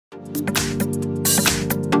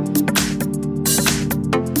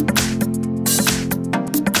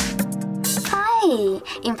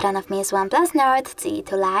front of me is OnePlus Nord CE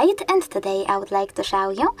to LITE, and today I would like to show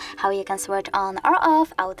you how you can switch on or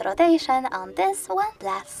off auto rotation on this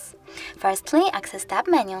OnePlus. Firstly, access tab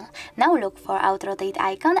menu. Now look for auto rotate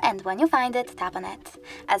icon, and when you find it, tap on it.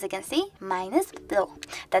 As you can see, mine is blue.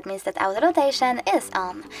 That means that auto rotation is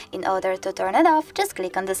on. In order to turn it off, just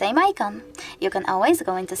click on the same icon. You can always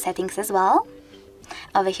go into settings as well.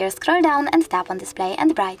 Over here, scroll down and tap on display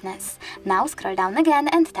and brightness. Now scroll down again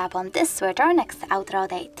and tap on this switcher next to auto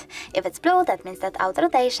rotate. If it's blue, that means that auto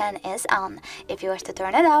rotation is on. If you wish to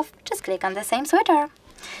turn it off, just click on the same switcher.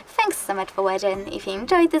 Thanks so much for watching. If you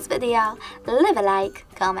enjoyed this video, leave a like,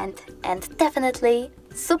 comment and definitely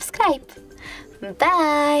subscribe.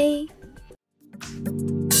 Bye!